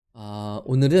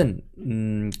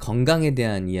오늘은 건강에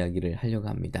대한 이야기를 하려고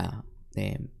합니다.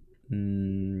 네,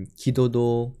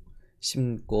 기도도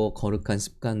심고 거룩한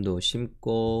습관도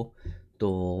심고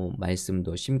또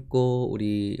말씀도 심고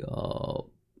우리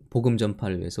복음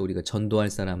전파를 위해서 우리가 전도할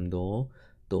사람도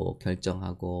또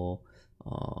결정하고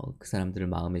그 사람들을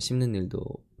마음에 심는 일도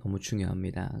너무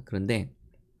중요합니다. 그런데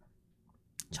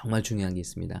정말 중요한 게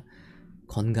있습니다.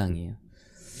 건강이에요.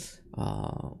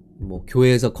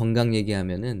 교회에서 건강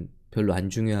얘기하면은 별로 안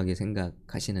중요하게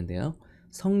생각하시는데요.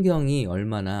 성경이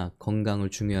얼마나 건강을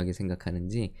중요하게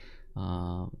생각하는지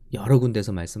여러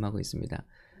군데서 말씀하고 있습니다.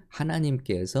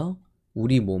 하나님께서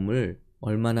우리 몸을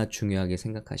얼마나 중요하게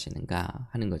생각하시는가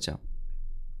하는 거죠.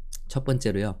 첫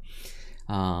번째로요.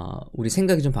 우리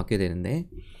생각이 좀 바뀌어야 되는데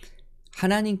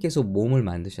하나님께서 몸을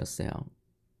만드셨어요.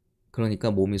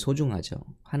 그러니까 몸이 소중하죠.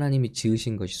 하나님이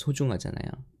지으신 것이 소중하잖아요.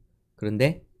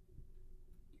 그런데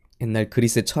옛날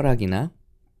그리스 철학이나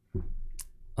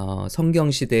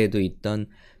성경 시대에도 있던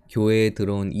교회에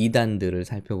들어온 이단들을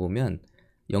살펴보면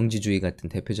영지주의 같은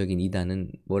대표적인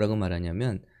이단은 뭐라고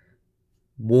말하냐면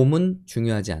몸은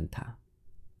중요하지 않다.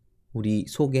 우리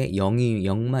속에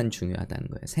영만 중요하다는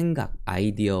거예요. 생각,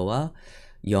 아이디어와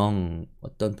영,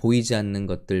 어떤 보이지 않는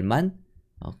것들만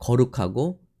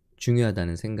거룩하고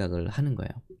중요하다는 생각을 하는 거예요.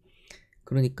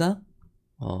 그러니까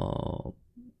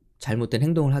잘못된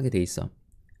행동을 하게 돼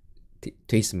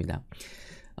있습니다.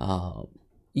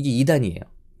 이게 이단이에요.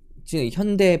 지금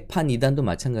현대판 이단도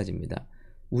마찬가지입니다.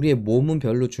 우리의 몸은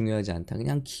별로 중요하지 않다.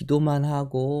 그냥 기도만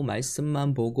하고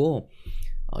말씀만 보고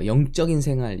영적인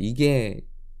생활 이게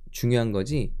중요한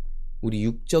거지 우리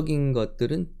육적인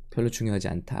것들은 별로 중요하지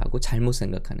않다고 잘못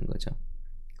생각하는 거죠.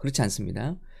 그렇지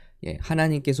않습니다. 예,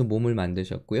 하나님께서 몸을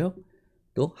만드셨고요.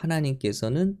 또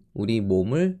하나님께서는 우리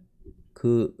몸을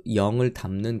그 영을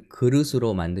담는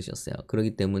그릇으로 만드셨어요.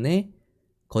 그렇기 때문에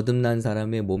거듭난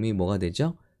사람의 몸이 뭐가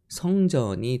되죠?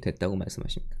 성전이 됐다고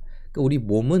말씀하십니다. 그러니까 우리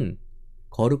몸은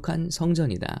거룩한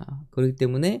성전이다. 그렇기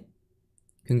때문에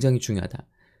굉장히 중요하다.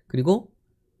 그리고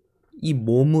이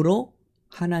몸으로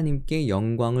하나님께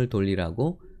영광을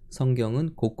돌리라고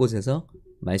성경은 곳곳에서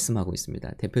말씀하고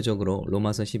있습니다. 대표적으로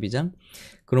로마서 12장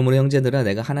그러므로 형제들아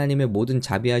내가 하나님의 모든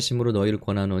자비하심으로 너희를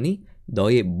권하노니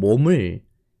너희 몸을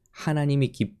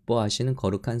하나님이 기뻐하시는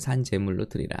거룩한 산 제물로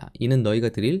드리라. 이는 너희가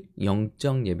드릴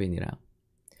영적 예배니라.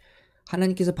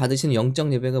 하나님께서 받으시는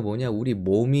영적 예배가 뭐냐? 우리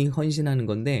몸이 헌신하는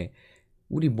건데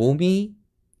우리 몸이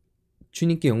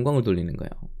주님께 영광을 돌리는 거예요.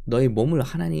 너희 몸을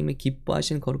하나님이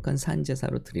기뻐하시는 거룩한 산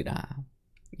제사로 드리라.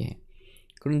 예.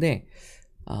 그런데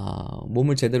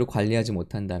몸을 제대로 관리하지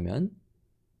못한다면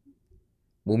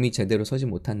몸이 제대로 서지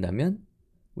못한다면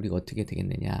우리가 어떻게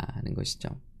되겠느냐 하는 것이죠.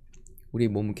 우리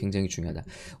몸은 굉장히 중요하다.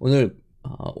 오늘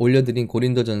올려드린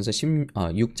고린도전서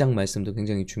 6장 말씀도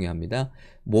굉장히 중요합니다.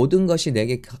 모든 것이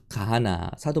내게 가하나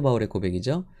사도 바울의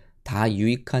고백이죠. 다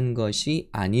유익한 것이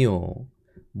아니요.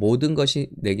 모든 것이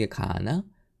내게 가하나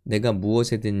내가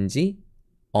무엇에든지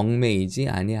얽매이지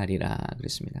아니하리라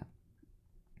그랬습니다.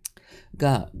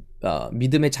 그러니까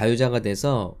믿음의 자유자가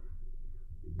돼서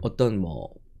어떤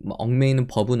얽매이는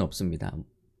법은 없습니다.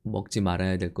 먹지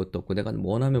말아야 될 것도 없고 내가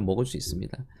원하면 먹을 수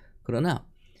있습니다. 그러나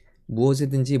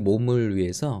무엇이든지 몸을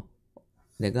위해서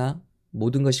내가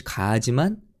모든 것이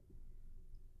가하지만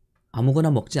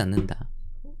아무거나 먹지 않는다.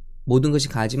 모든 것이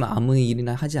가하지만 아무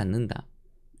일이나 하지 않는다.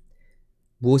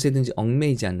 무엇에든지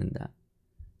얽매이지 않는다.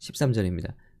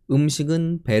 13절입니다.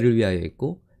 음식은 배를 위하여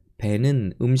있고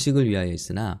배는 음식을 위하여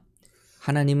있으나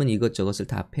하나님은 이것저것을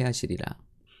다 패하시리라.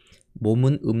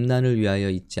 몸은 음란을 위하여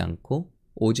있지 않고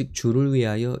오직 주를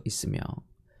위하여 있으며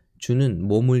주는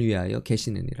몸을 위하여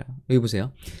계시느니라. 여기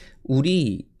보세요.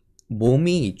 우리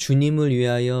몸이 주님을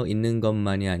위하여 있는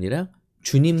것만이 아니라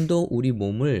주님도 우리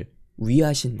몸을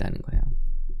위하신다는 거예요.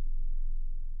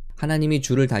 하나님이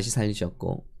주를 다시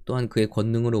살리셨고 또한 그의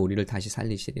권능으로 우리를 다시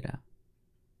살리시리라.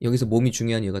 여기서 몸이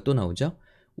중요한 이유가 또 나오죠.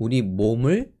 우리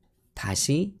몸을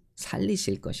다시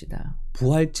살리실 것이다.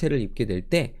 부활체를 입게 될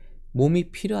때 몸이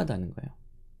필요하다는 거예요.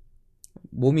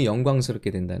 몸이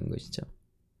영광스럽게 된다는 것이죠.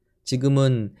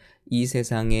 지금은 이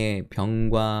세상의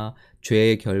병과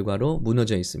죄의 결과로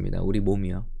무너져 있습니다. 우리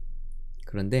몸이요.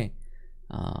 그런데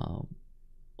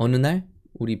어느 날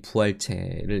우리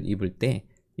부활체를 입을 때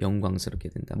영광스럽게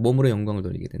된다. 몸으로 영광을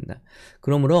돌리게 된다.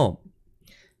 그러므로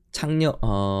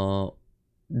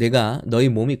내가 너희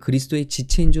몸이 그리스도의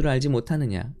지체인 줄 알지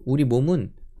못하느냐. 우리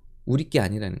몸은 우리 게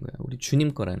아니라는 거야. 우리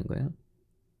주님 거라는 거예요.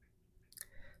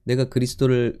 내가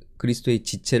그리스도의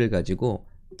지체를 가지고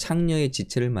창녀의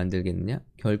지체를 만들겠느냐?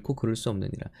 결코 그럴 수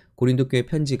없느니라. 고린도 교회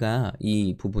편지가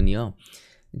이 부분이요.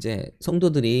 이제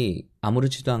성도들이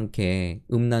아무렇지도 않게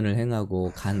음란을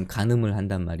행하고 간음을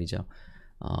한단 말이죠.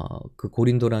 그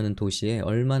고린도라는 도시에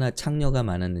얼마나 창녀가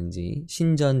많았는지,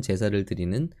 신전 제사를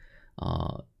드리는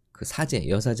그 사제,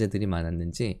 여사제들이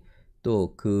많았는지,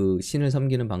 또 그 신을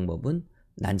섬기는 방법은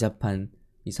난잡한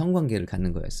이 성관계를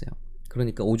갖는 거였어요.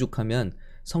 그러니까 오죽하면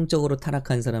성적으로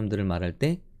타락한 사람들을 말할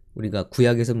때 우리가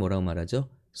구약에서 뭐라고 말하죠?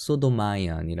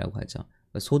 소도마이안이라고 하죠.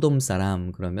 소돔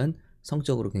사람 그러면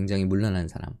성적으로 굉장히 문란한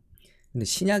사람. 근데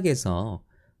신약에서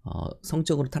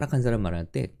성적으로 타락한 사람 말할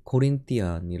때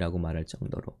고린티안이라고 말할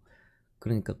정도로,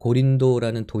 그러니까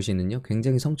고린도라는 도시는요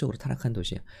굉장히 성적으로 타락한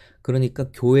도시야.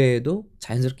 그러니까 교회에도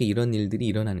자연스럽게 이런 일들이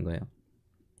일어나는 거예요.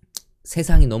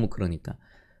 세상이 너무 그러니까.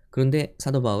 그런데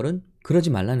사도 바울은 그러지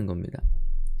말라는 겁니다.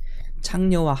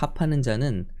 창녀와 합하는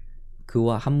자는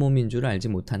그와 한 몸인 줄 알지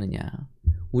못하느냐.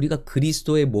 우리가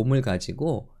그리스도의 몸을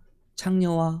가지고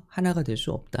창녀와 하나가 될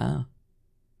수 없다.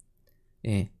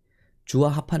 예, 주와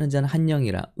합하는 자는 한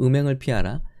영이라. 음행을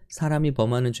피하라. 사람이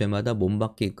범하는 죄마다 몸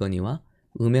밖에 있거니와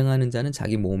음행하는 자는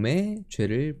자기 몸의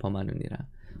죄를 범하느니라.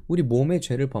 우리 몸의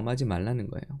죄를 범하지 말라는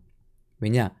거예요.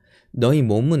 왜냐? 너희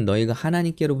몸은 너희가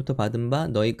하나님께로부터 받은 바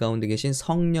너희 가운데 계신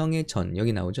성령의 전.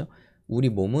 여기 나오죠? 우리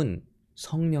몸은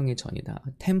성령의 전이다.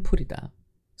 템플이다.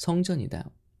 성전이다.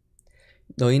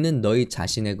 너희는 너희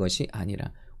자신의 것이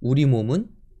아니라. 우리 몸은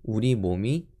우리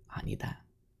몸이 아니다.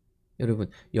 여러분,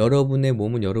 여러분의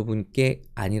몸은 여러분께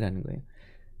아니라는 거예요.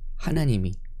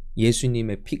 하나님이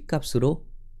예수님의 피값으로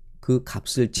그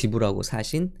값을 지불하고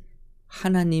사신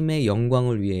하나님의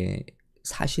영광을 위해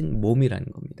사신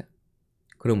몸이라는 겁니다.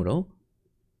 그러므로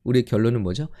우리의 결론은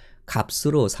뭐죠?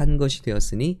 값으로 산 것이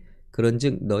되었으니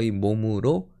그런즉 너희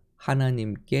몸으로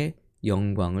하나님께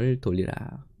영광을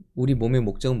돌리라. 우리 몸의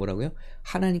목적은 뭐라고요?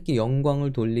 하나님께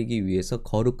영광을 돌리기 위해서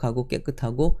거룩하고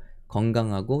깨끗하고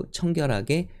건강하고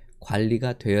청결하게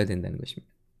관리가 되어야 된다는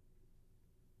것입니다.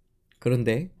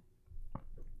 그런데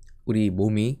우리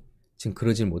몸이 지금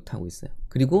그러질 못하고 있어요.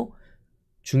 그리고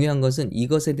중요한 것은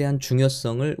이것에 대한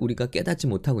중요성을 우리가 깨닫지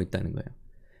못하고 있다는 거예요.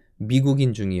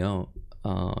 미국인 중이요,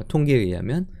 통계에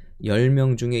의하면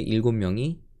 10명 중에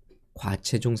 7명이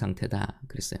과체중 상태다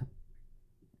그랬어요.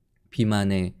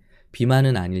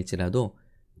 비만은 아닐지라도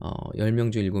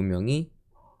 10명 중 7명이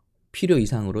필요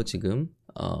이상으로 지금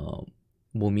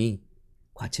몸이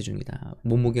과체중이다.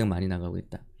 몸무게가 많이 나가고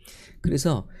있다.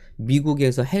 그래서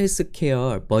미국에서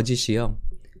헬스케어 버짓이요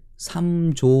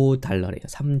 3조 달러래요.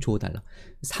 3조 달러.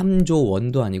 3조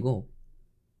원도 아니고,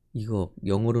 이거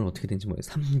영어로는 어떻게 되는지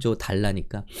모르겠어요. 3조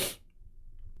달러니까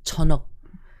 1000억,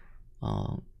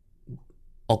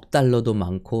 억 달러도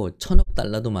많고 1000억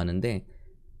달러도 많은데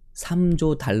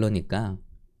 3조 달러니까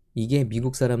이게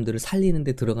미국 사람들을 살리는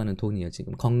데 들어가는 돈이에요.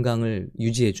 지금 건강을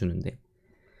유지해 주는데.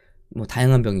 뭐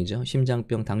다양한 병이죠.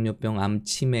 심장병, 당뇨병, 암,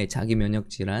 치매, 자기 면역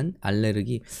질환,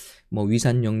 알레르기, 뭐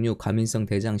위산 역류, 과민성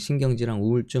대장, 신경질환,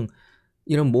 우울증,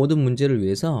 이런 모든 문제를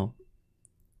위해서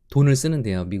돈을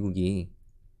쓰는데요, 미국이.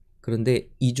 그런데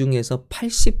이 중에서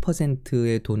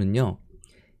 80%의 돈은요,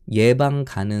 예방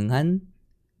가능한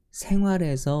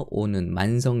생활에서 오는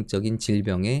만성적인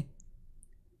질병의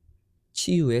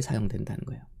치유에 사용된다는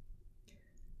거예요.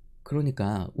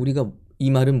 그러니까 우리가 이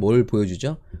말은 뭘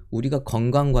보여주죠? 우리가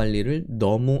건강관리를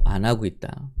너무 안 하고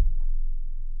있다.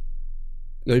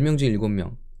 10명 중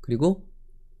 7명. 그리고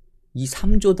이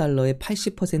 3조 달러의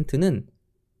 80%는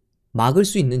막을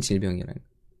수 있는 질병이라는 거예요.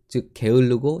 즉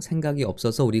게으르고 생각이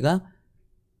없어서 우리가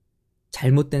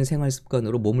잘못된 생활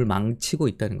습관으로 몸을 망치고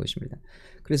있다는 것입니다.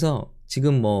 그래서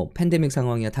지금 뭐 팬데믹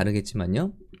상황이야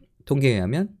다르겠지만요. 통계에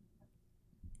의하면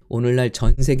오늘날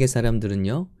전 세계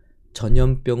사람들은요.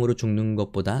 전염병으로 죽는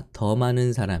것보다 더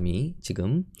많은 사람이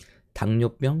지금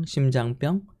당뇨병,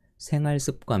 심장병,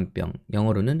 생활습관병,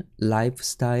 영어로는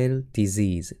lifestyle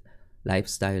disease,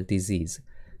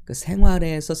 그러니까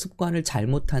생활에서 습관을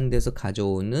잘못한 데서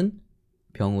가져오는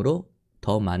병으로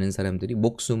더 많은 사람들이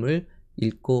목숨을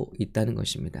잃고 있다는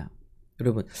것입니다.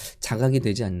 여러분, 자각이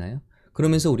되지 않나요?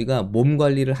 그러면서 우리가 몸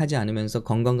관리를 하지 않으면서,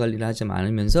 건강 관리를 하지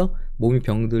않으면서 몸이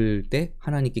병들 때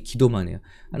하나님께 기도만 해요.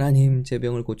 하나님, 제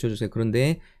병을 고쳐주세요.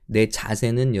 그런데 내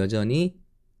자세는 여전히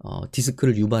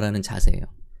디스크를 유발하는 자세예요.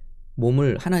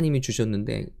 몸을 하나님이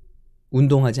주셨는데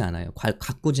운동하지 않아요.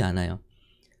 가꾸지 않아요.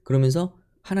 그러면서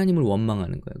하나님을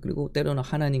원망하는 거예요. 그리고 때로는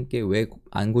하나님께 왜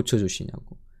안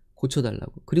고쳐주시냐고,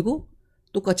 고쳐달라고. 그리고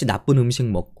똑같이 나쁜 음식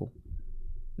먹고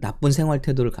나쁜 생활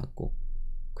태도를 갖고,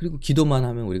 그리고 기도만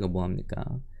하면 우리가 뭐합니까?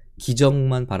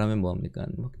 기적만 바라면 뭐합니까?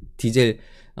 디젤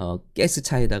가스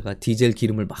차에다가 디젤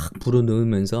기름을 막 불어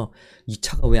넣으면서 이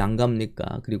차가 왜 안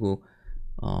갑니까? 그리고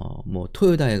뭐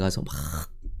토요타에 가서 막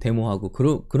데모하고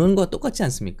그런 거와 똑같지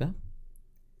않습니까?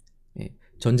 예,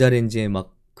 전자레인지에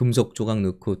막 금속 조각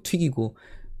넣고 튀기고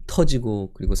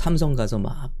터지고, 그리고 삼성 가서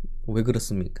막 왜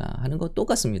그렇습니까? 하는 거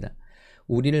똑같습니다.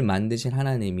 우리를 만드신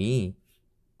하나님이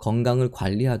건강을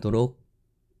관리하도록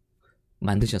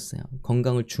만드셨어요.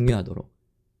 건강을 중요하도록.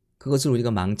 그것을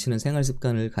우리가 망치는 생활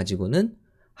습관을 가지고는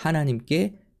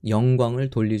하나님께 영광을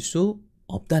돌릴 수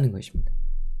없다는 것입니다.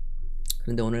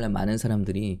 그런데 오늘날 많은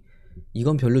사람들이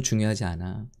이건 별로 중요하지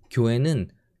않아. 교회는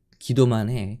기도만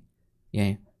해.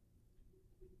 예.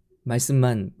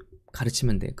 말씀만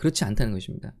가르치면 돼. 그렇지 않다는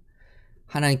것입니다.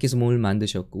 하나님께서 몸을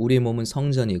만드셨고 우리의 몸은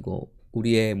성전이고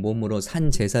우리의 몸으로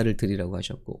산 제사를 드리라고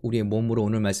하셨고 우리의 몸으로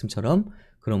오늘 말씀처럼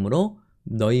그러므로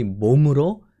너희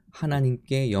몸으로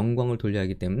하나님께 영광을 돌려야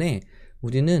하기 때문에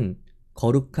우리는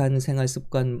거룩한 생활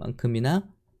습관만큼이나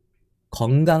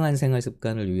건강한 생활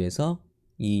습관을 위해서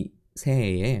이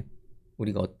새해에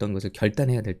우리가 어떤 것을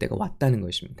결단해야 될 때가 왔다는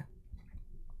것입니다.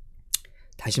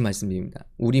 다시 말씀드립니다.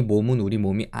 우리 몸은 우리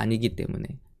몸이 아니기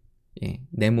때문에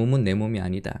내 몸은 내 몸이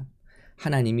아니다.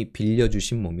 하나님이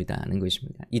빌려주신 몸이다 하는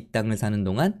것입니다. 이 땅을 사는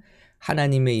동안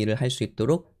하나님의 일을 할 수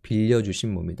있도록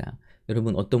빌려주신 몸이다.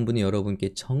 여러분 어떤 분이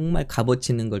여러분께 정말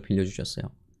값어치 있는 걸 빌려주셨어요.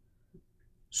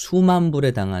 수만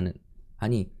불에 당하는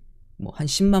아니 뭐 한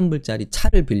 10만 불짜리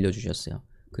차를 빌려주셨어요.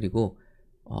 그리고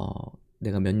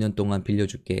내가 몇 년 동안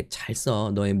빌려줄게. 잘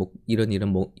써. 너의 이런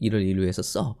일을 위해서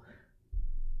써.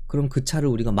 그럼 그 차를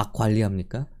우리가 막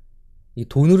관리합니까? 이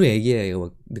돈으로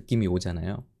얘기해요. 느낌이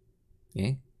오잖아요.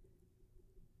 예?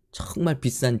 정말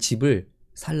비싼 집을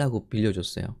살라고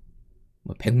빌려줬어요.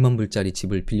 뭐 100만 불짜리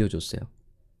집을 빌려줬어요.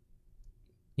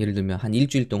 예를 들면 한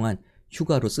일주일 동안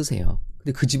휴가로 쓰세요.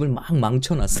 근데 그 집을 막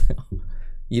망쳐놨어요.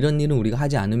 이런 일은 우리가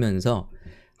하지 않으면서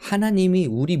하나님이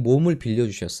우리 몸을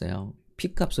빌려주셨어요.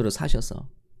 핏값으로 사셔서.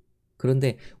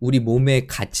 그런데 우리 몸의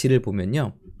가치를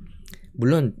보면요.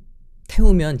 물론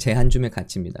태우면 제 한 줌의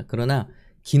가치입니다. 그러나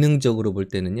기능적으로 볼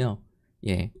때는요.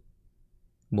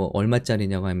 뭐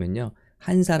얼마짜리냐고 하면요.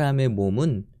 한 사람의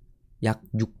몸은 약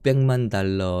 600만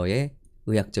달러의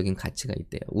의학적인 가치가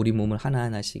있대요. 우리 몸을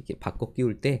하나하나씩 바꿔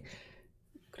끼울 때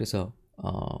그래서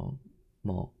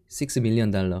뭐 6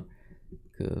 밀리언 달러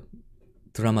그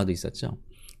드라마도 있었죠.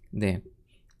 네.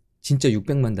 진짜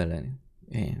 600만 달러네요.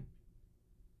 예.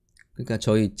 그러니까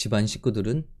저희 집안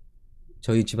식구들은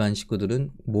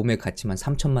몸의 가치만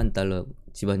 3천만 달러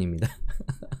집안입니다.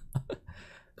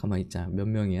 가만히 있자. 몇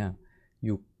명이야?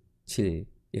 6, 7,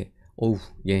 어우,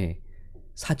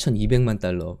 4,200만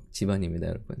달러 집안입니다,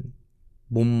 여러분.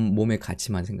 몸의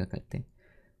가치만 생각할 때.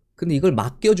 근데 이걸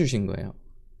맡겨주신 거예요.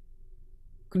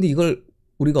 근데 이걸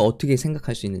우리가 어떻게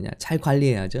생각할 수 있느냐? 잘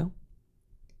관리해야죠.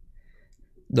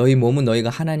 너희 몸은 너희가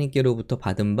하나님께로부터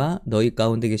받은 바 너희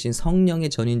가운데 계신 성령의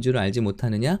전인 줄 알지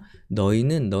못하느냐?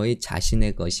 너희는 너희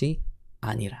자신의 것이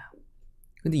아니라.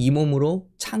 근데 이 몸으로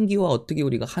창기와 어떻게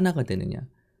우리가 하나가 되느냐?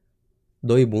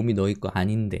 너희 몸이 너희 거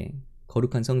아닌데,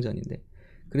 거룩한 성전인데.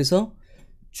 그래서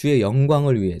주의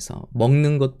영광을 위해서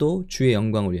먹는 것도 주의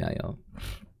영광을 위하여.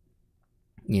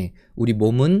 우리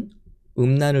몸은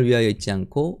음란을 위하여 있지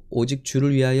않고 오직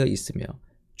주를 위하여 있으며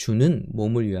주는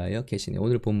몸을 위하여 계시네.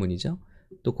 오늘 본문이죠.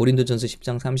 또 고린도전서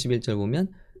 10장 31절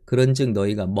보면 그런즉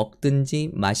너희가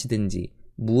먹든지 마시든지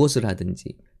무엇을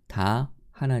하든지 다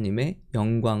하나님의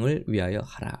영광을 위하여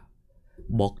하라.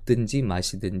 먹든지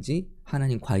마시든지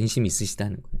하나님 관심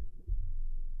있으시다는 거예요.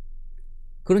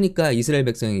 그러니까 이스라엘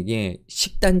백성에게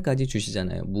식단까지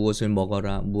주시잖아요. 무엇을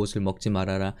먹어라, 무엇을 먹지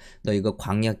말아라. 너희가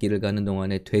광야길을 가는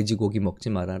동안에 돼지고기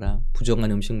먹지 말아라.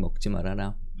 부정한 음식 먹지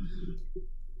말아라.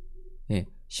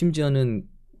 심지어는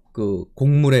그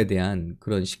곡물에 대한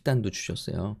그런 식단도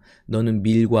주셨어요. 너는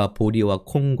밀과 보리와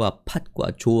콩과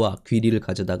팥과 조와 귀리를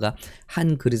가져다가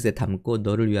한 그릇에 담고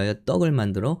너를 위하여 떡을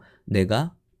만들어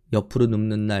내가 옆으로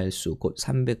눕는 날 수 곧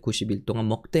 390일 동안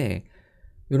먹되.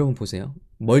 여러분 보세요.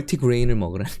 멀티그레인을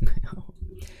먹으라는 거예요.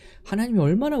 하나님이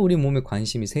얼마나 우리 몸에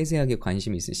세세하게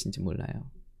관심이 있으신지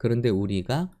몰라요. 그런데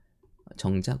우리가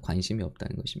정작 관심이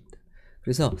없다는 것입니다.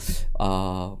 그래서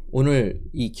오늘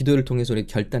이 기도를 통해서 우리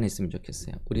결단했으면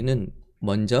좋겠어요. 우리는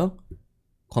먼저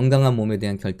건강한 몸에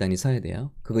대한 결단이 서야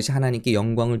돼요. 그것이 하나님께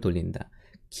영광을 돌린다.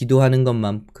 기도하는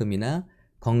것만큼이나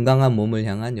건강한 몸을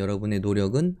향한 여러분의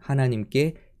노력은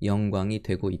하나님께 영광이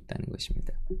되고 있다는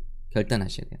것입니다.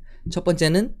 결단하셔야 돼요. 첫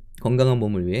번째는 건강한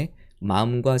몸을 위해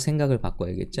마음과 생각을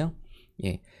바꿔야겠죠.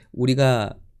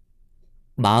 우리가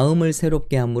마음을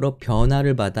새롭게 함으로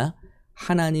변화를 받아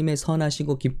하나님의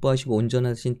선하시고 기뻐하시고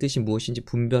온전하신 뜻이 무엇인지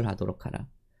분별하도록 하라.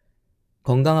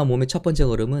 건강한 몸의 첫 번째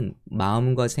걸음은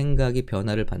마음과 생각이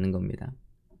변화를 받는 겁니다.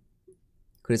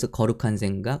 그래서 거룩한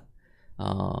생각,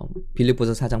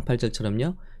 빌립보서 4장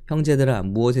 8절처럼요. 형제들아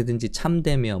무엇에든지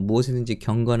참되며 무엇에든지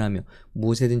경건하며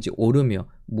무엇에든지 오르며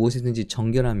무엇에든지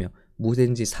정결하며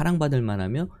무엇에든지 사랑받을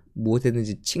만하며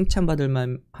무엇에든지 칭찬받을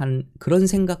만한 그런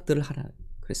생각들을 하라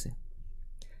그랬어요.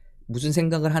 무슨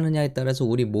생각을 하느냐에 따라서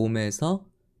우리 몸에서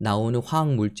나오는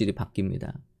화학 물질이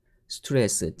바뀝니다.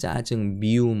 스트레스, 짜증,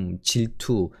 미움,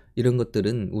 질투 이런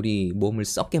것들은 우리 몸을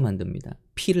썩게 만듭니다.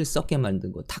 피를 썩게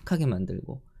만들고 탁하게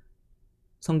만들고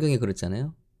성경에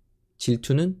그렇잖아요.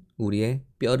 질투는 우리의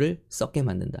뼈를 썩게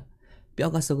만든다.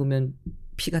 뼈가 썩으면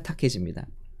피가 탁해집니다.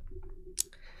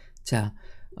 자,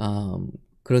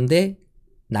 그런데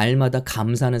날마다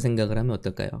감사하는 생각을 하면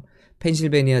어떨까요?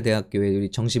 펜실베니아 대학교의 우리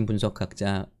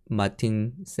정신분석학자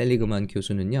마틴 셀리그만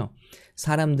교수는요.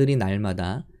 사람들이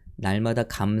날마다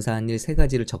감사한 일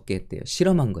 3가지를 적게 했대요.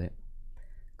 실험한 거예요.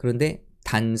 그런데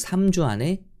단 3주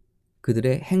안에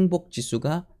그들의 행복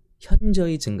지수가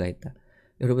현저히 증가했다.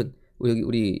 여러분 여기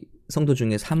우리 성도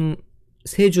중에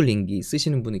 3줄 인기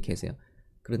쓰시는 분이 계세요.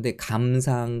 그런데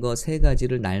감사한 거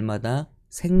 3가지를 날마다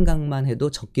생각만 해도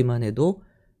적기만 해도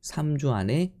 3주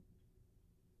안에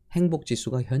행복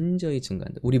지수가 현저히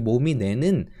증가한다. 우리 몸이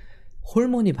내는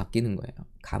호르몬이 바뀌는 거예요.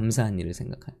 감사한 일을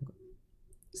생각하는 거.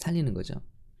 살리는 거죠.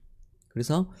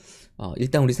 그래서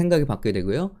일단 우리 생각이 바뀌어야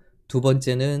되고요. 두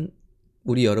번째는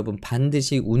우리 여러분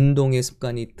반드시 운동의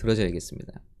습관이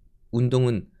들어져야겠습니다.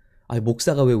 운동은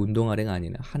목사가 왜 운동하래가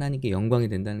아니라 하나님께 영광이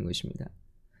된다는 것입니다.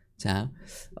 자,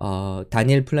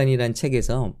 다니엘 플란이라는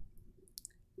책에서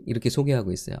이렇게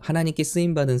소개하고 있어요. 하나님께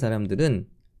쓰임받은 사람들은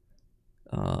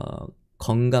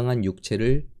건강한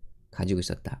육체를 가지고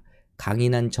있었다.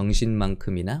 강인한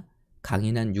정신만큼이나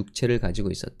강인한 육체를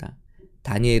가지고 있었다.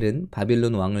 다니엘은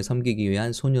바빌론 왕을 섬기기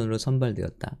위한 소년으로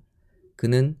선발되었다.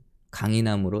 그는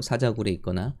강인함으로 사자굴에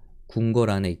있거나 궁궐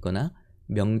안에 있거나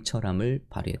명철함을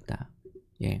발휘했다.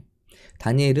 예.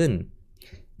 다니엘은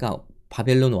그러니까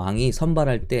바벨론 왕이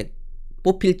선발할 때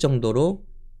뽑힐 정도로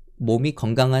몸이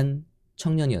건강한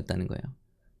청년이었다는 거예요.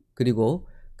 그리고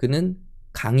그는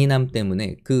강인함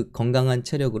때문에 그 건강한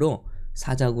체력으로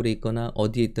사자굴에 있거나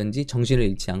어디에 있든지 정신을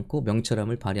잃지 않고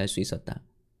명철함을 발휘할 수 있었다.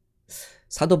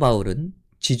 사도 바울은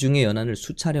지중해 연안을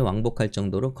수차례 왕복할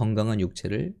정도로 건강한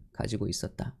육체를 가지고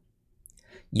있었다.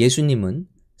 예수님은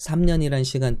 3년이란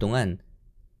시간 동안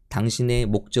당신의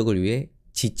목적을 위해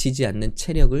지치지 않는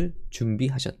체력을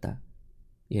준비하셨다.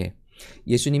 예.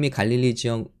 예수님이 갈릴리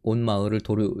지역 온 마을을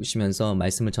도우시면서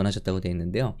말씀을 전하셨다고 되어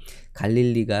있는데요.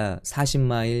 갈릴리가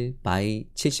 40마일 바이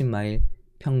 70마일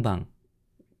평방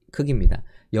크기입니다.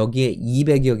 여기에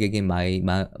 200여 개의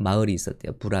마을이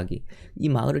있었대요. 부락이. 이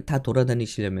마을을 다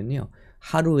돌아다니시려면요.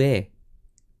 하루에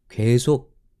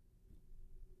계속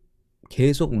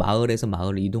마을에서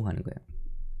마을을 이동하는 거예요.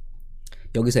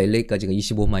 여기서 LA까지가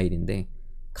 25마일인데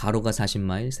가로가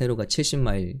 40마일, 세로가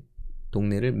 70마일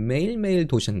동네를 매일매일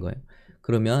도신 거예요.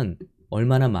 그러면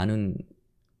얼마나 많은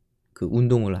그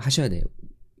운동을 하셔야 돼요.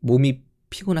 몸이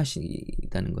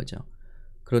피곤하시다는 거죠.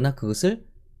 그러나 그것을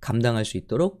감당할 수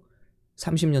있도록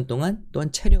 30년 동안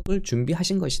또한 체력을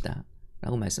준비하신 것이다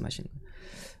라고 말씀하시는 거예요.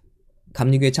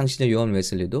 감리교회 창시자 요한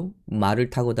웨슬리도 말을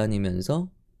타고 다니면서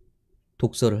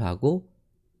독서를 하고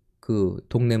그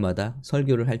동네마다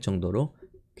설교를 할 정도로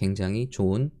굉장히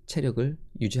좋은 체력을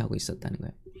유지하고 있었다는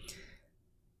거예요.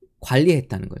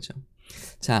 관리했다는 거죠.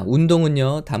 자,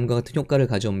 운동은요, 다음과 같은 효과를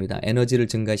가져옵니다. 에너지를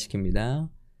증가시킵니다.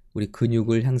 우리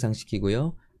근육을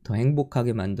향상시키고요. 더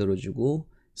행복하게 만들어주고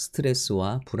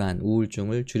스트레스와 불안,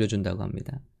 우울증을 줄여준다고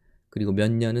합니다. 그리고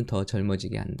몇 년은 더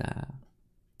젊어지게 한다.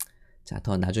 자,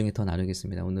 나중에 더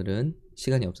나누겠습니다. 오늘은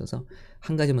시간이 없어서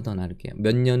한 가지만 더 나눌게요.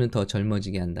 몇 년은 더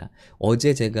젊어지게 한다.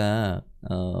 어제 제가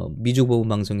미주보험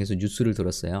방송에서 뉴스를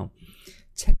들었어요.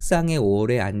 책상에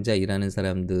오래 앉아 일하는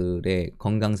사람들의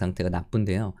건강 상태가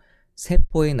나쁜데요.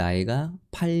 세포의 나이가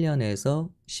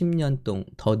 8년에서 10년 동안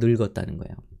더 늙었다는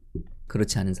거예요.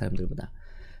 그렇지 않은 사람들보다.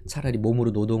 차라리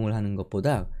몸으로 노동을 하는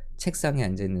것보다 책상에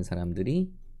앉아 있는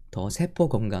사람들이 더 세포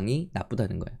건강이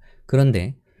나쁘다는 거예요.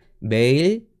 그런데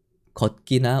매일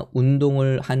걷기나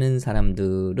운동을 하는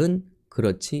사람들은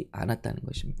그렇지 않았다는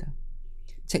것입니다.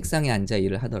 책상에 앉아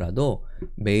일을 하더라도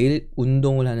매일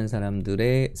운동을 하는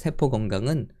사람들의 세포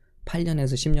건강은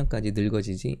 8년에서 10년까지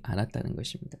늙어지지 않았다는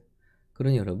것입니다.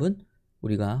 그러니 여러분,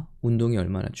 우리가 운동이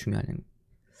얼마나 중요하냐면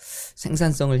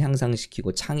생산성을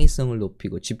향상시키고 창의성을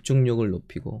높이고 집중력을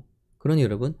높이고, 그러니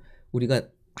여러분, 우리가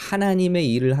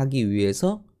하나님의 일을 하기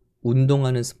위해서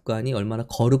운동하는 습관이 얼마나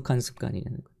거룩한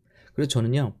습관이냐는 거예요. 그래서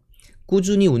저는요,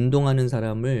 꾸준히 운동하는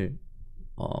사람을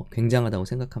굉장하다고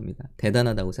생각합니다.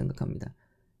 대단하다고 생각합니다.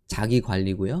 자기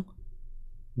관리고요.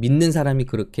 믿는 사람이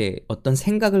그렇게 어떤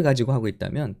생각을 가지고 하고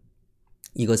있다면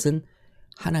이것은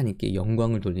하나님께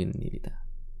영광을 돌리는 일이다.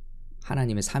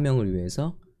 하나님의 사명을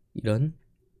위해서 이런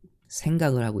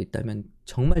생각을 하고 있다면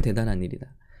정말 대단한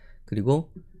일이다.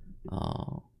 그리고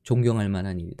존경할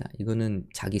만한 일이다. 이거는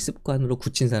자기 습관으로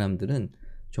굳힌 사람들은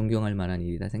존경할 만한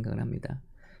일이다 생각을 합니다.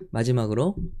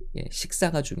 마지막으로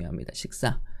식사가 중요합니다.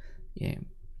 식사.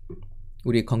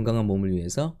 우리 건강한 몸을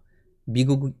위해서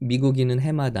미국인은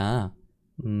해마다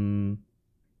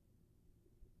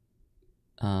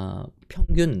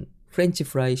평균 프렌치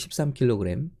프라이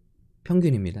 13kg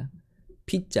평균입니다.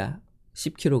 피자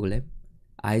 10kg,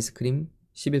 아이스크림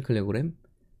 11kg,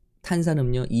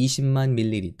 탄산음료 20만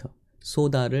ml,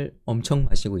 소다를 엄청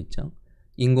마시고 있죠.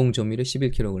 인공조미료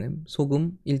 11kg,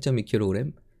 소금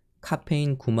 1.2kg,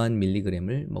 카페인 9만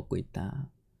mg을 먹고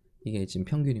있다. 이게 지금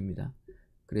평균입니다.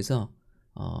 그래서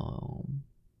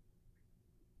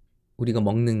우리가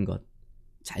먹는 것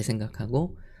잘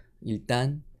생각하고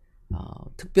일단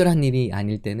특별한 일이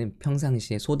아닐 때는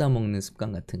평상시에 소다 먹는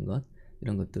습관 같은 것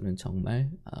이런 것들은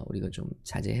정말 우리가 좀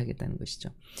자제해야겠다는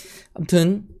것이죠.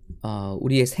 아무튼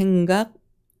우리의 생각,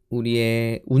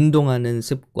 우리의 운동하는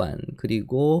습관,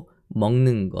 그리고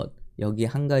먹는 것 여기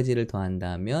한 가지를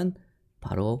더한다면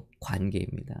바로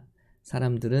관계입니다.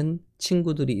 사람들은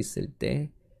친구들이 있을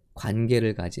때,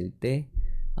 관계를 가질 때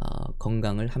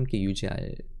건강을 함께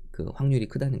유지할 그 확률이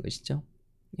크다는 것이죠.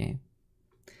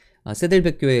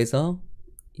 세델백교회에서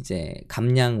이제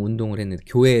감량 운동을 했는데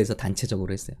교회에서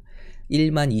단체적으로 했어요.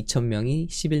 1만 2천 명이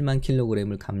 11만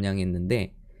킬로그램을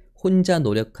감량했는데 혼자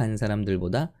노력한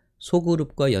사람들보다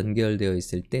소그룹과 연결되어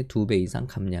있을 때 2배 이상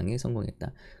감량에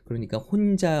성공했다. 그러니까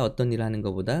혼자 어떤 일을 하는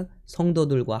것보다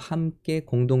성도들과 함께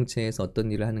공동체에서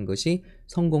어떤 일을 하는 것이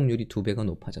성공률이 2배가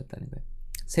높아졌다는 거예요.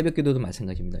 새벽기도도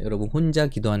마찬가지입니다. 여러분 혼자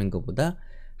기도하는 것보다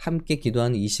함께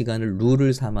기도하는 이 시간을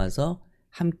룰을 삼아서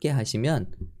함께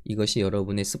하시면 이것이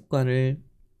여러분의 습관을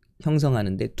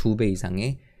형성하는 데 2배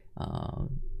이상의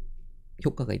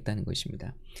효과가 있다는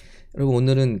것입니다. 여러분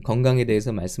오늘은 건강에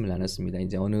대해서 말씀을 나눴습니다.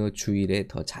 이제 어느 주일에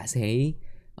더 자세히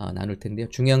나눌 텐데요.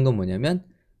 중요한 건 뭐냐면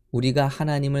우리가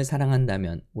하나님을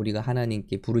사랑한다면, 우리가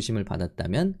하나님께 부르심을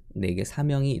받았다면, 내게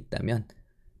사명이 있다면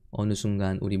어느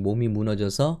순간 우리 몸이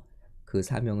무너져서 그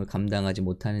사명을 감당하지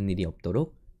못하는 일이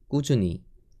없도록 꾸준히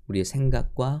우리의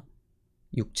생각과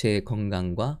육체의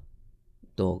건강과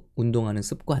또 운동하는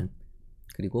습관,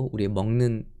 그리고 우리의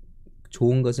먹는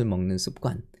좋은 것을 먹는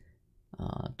습관,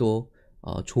 또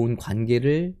좋은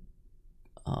관계를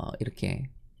이렇게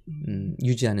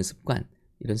유지하는 습관,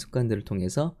 이런 습관들을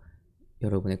통해서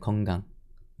여러분의 건강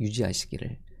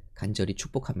유지하시기를 간절히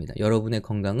축복합니다. 여러분의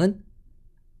건강은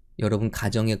여러분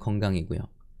가정의 건강이고요.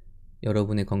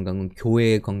 여러분의 건강은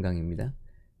교회의 건강입니다.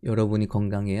 여러분이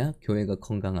건강해야 교회가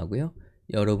건강하고요.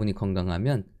 여러분이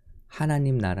건강하면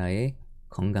하나님 나라의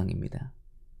건강입니다.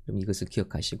 그럼 이것을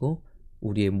기억하시고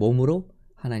우리의 몸으로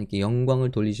하나님께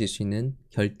영광을 돌리실 수 있는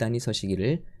결단이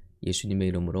서시기를 예수님의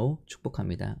이름으로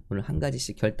축복합니다. 오늘 한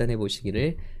가지씩 결단해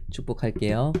보시기를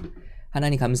축복할게요.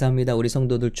 하나님 감사합니다. 우리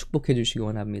성도들 축복해 주시기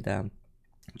원합니다.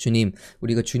 주님,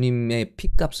 우리가 주님의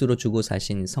피값으로 주고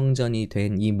사신 성전이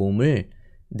된 이 몸을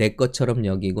내 것처럼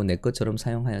여기고 내 것처럼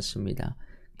사용하였습니다.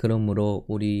 그러므로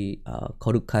우리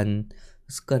거룩한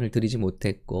습관을 들이지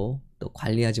못했고 또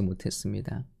관리하지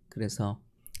못했습니다. 그래서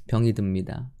병이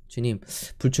듭니다. 주님,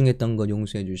 불충했던 것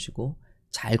용서해 주시고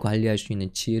잘 관리할 수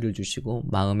있는 지혜를 주시고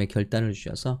마음의 결단을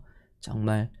주셔서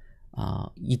정말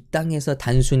이 땅에서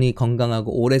단순히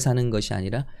건강하고 오래 사는 것이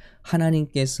아니라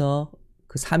하나님께서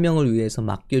그 사명을 위해서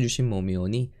맡겨주신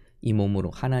몸이오니 이 몸으로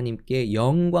하나님께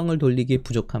영광을 돌리기에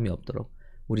부족함이 없도록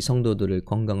우리 성도들을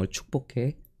건강을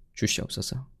축복해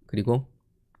주시옵소서. 그리고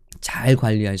잘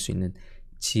관리할 수 있는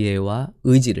지혜와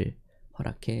의지를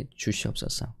허락해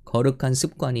주시옵소서. 거룩한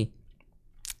습관이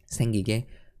생기게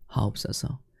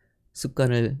하옵소서.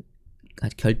 습관을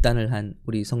결단을 한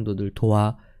우리 성도들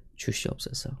도와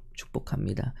주시옵소서.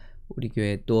 축복합니다. 우리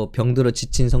교회에 또 병들어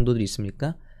지친 성도들이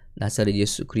있습니까? 나사렛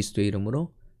예수 그리스도의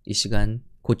이름으로 이 시간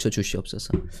고쳐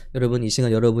주시옵소서. 여러분 이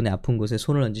시간 여러분의 아픈 곳에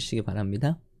손을 얹으시기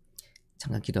바랍니다.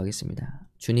 잠깐 기도하겠습니다.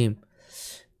 주님,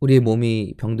 우리의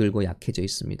몸이 병들고 약해져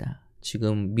있습니다.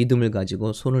 지금 믿음을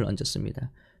가지고 손을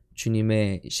얹었습니다.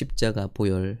 주님의 십자가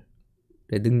보혈의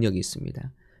능력이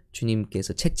있습니다.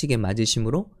 주님께서 채찍에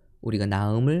맞으심으로 우리가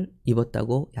나음을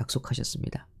입었다고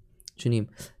약속하셨습니다. 주님,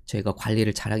 저희가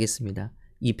관리를 잘하겠습니다.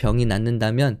 이 병이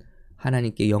낫는다면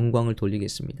하나님께 영광을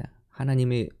돌리겠습니다.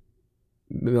 하나님의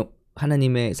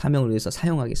사명을 위해서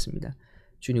사용하겠습니다.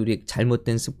 주님, 우리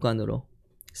잘못된 습관으로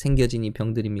생겨진 이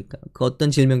병들입니까? 그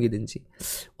어떤 질병이든지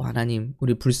하나님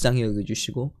우리 불쌍히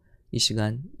여겨주시고 이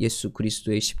시간 예수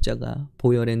그리스도의 십자가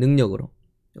보혈의 능력으로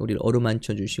우리를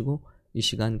어루만져 주시고 이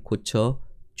시간 고쳐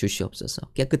주시옵소서.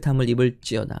 깨끗함을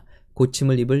입을지어다.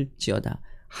 고침을 입을지어다.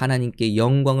 하나님께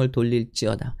영광을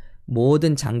돌릴지어다.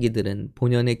 모든 장기들은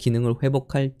본연의 기능을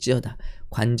회복할지어다.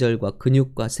 관절과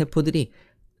근육과 세포들이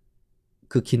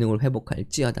그 기능을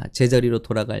회복할지어다. 제자리로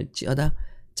돌아갈지어다.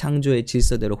 창조의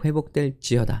질서대로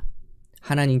회복될지어다.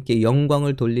 하나님께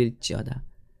영광을 돌릴지어다.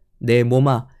 내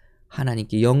몸아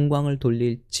하나님께 영광을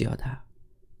돌릴지어다.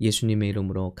 예수님의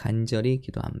이름으로 간절히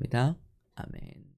기도합니다. 아멘.